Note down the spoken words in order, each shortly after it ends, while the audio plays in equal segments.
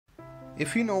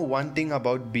If you know one thing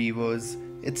about beavers,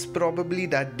 it's probably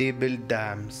that they build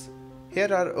dams.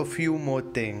 Here are a few more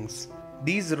things.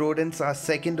 These rodents are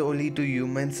second only to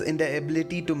humans in their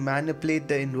ability to manipulate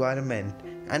the environment,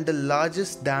 and the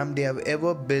largest dam they have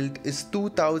ever built is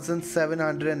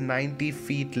 2,790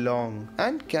 feet long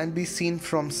and can be seen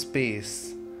from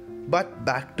space. But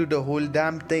back to the whole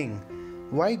dam thing.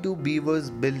 Why do beavers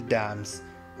build dams?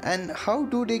 And how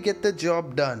do they get the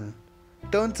job done?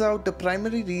 Turns out the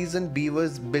primary reason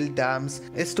beavers build dams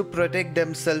is to protect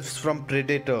themselves from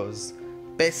predators.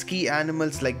 Pesky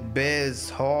animals like bears,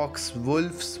 hawks,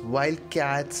 wolves,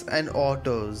 wildcats and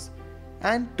otters.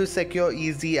 And to secure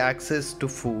easy access to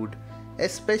food,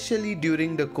 especially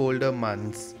during the colder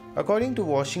months. According to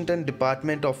Washington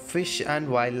Department of Fish and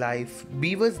Wildlife,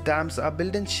 beavers' dams are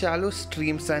built in shallow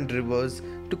streams and rivers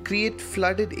to create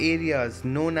flooded areas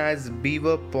known as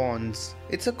beaver ponds.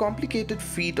 It's a complicated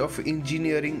feat of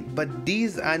engineering, but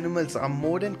these animals are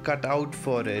more than cut out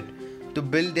for it. To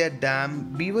build their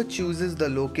dam, beaver chooses the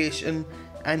location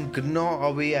and gnaw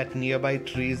away at nearby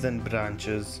trees and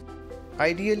branches.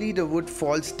 Ideally, the wood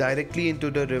falls directly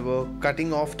into the river,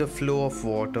 cutting off the flow of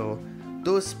water.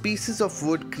 Those pieces of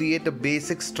wood create a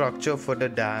basic structure for the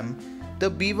dam. The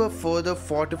beaver further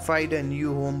fortify their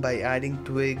new home by adding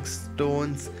twigs,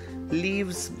 stones,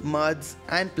 leaves, muds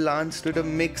and plants to the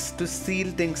mix to seal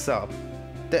things up.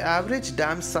 The average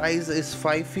dam size is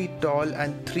 5 feet tall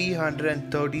and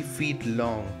 330 feet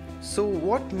long. So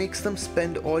what makes them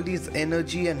spend all this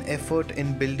energy and effort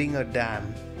in building a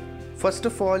dam? First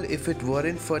of all, if it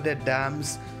weren't for their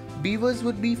dams, beavers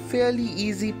would be fairly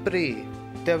easy prey.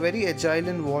 They are very agile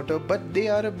in water, but they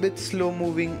are a bit slow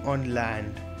moving on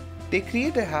land. They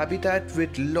create a habitat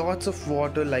with lots of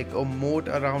water like a moat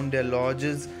around their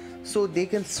lodges so they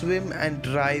can swim and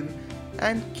dive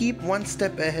and keep one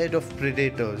step ahead of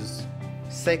predators.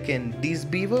 Second, these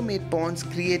beaver-made ponds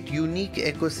create unique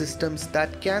ecosystems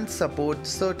that can support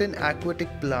certain aquatic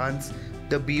plants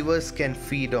the beavers can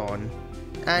feed on.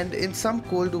 And in some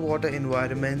cold water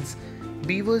environments,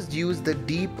 beavers use the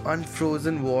deep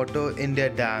unfrozen water in their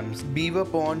dams, beaver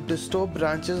pond, to store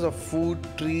branches of food,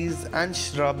 trees and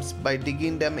shrubs by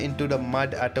digging them into the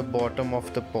mud at the bottom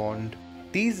of the pond.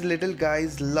 These little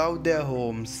guys love their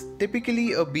homes.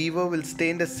 Typically, a beaver will stay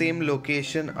in the same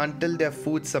location until their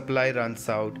food supply runs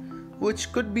out,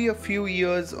 which could be a few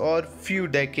years or few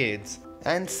decades.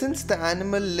 And since the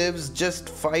animal lives just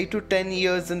 5 to 10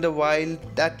 years in the wild,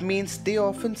 that means they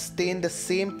often stay in the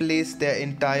same place their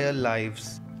entire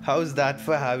lives. How's that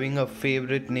for having a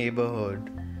favorite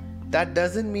neighborhood? That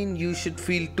doesn't mean you should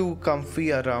feel too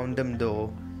comfy around them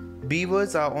though.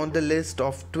 Beavers are on the list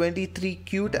of 23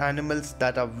 cute animals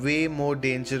that are way more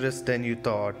dangerous than you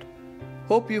thought.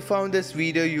 Hope you found this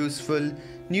video useful.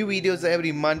 New videos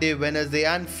every Monday, Wednesday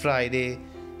and Friday.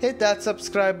 Hit that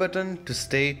subscribe button to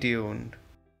stay tuned.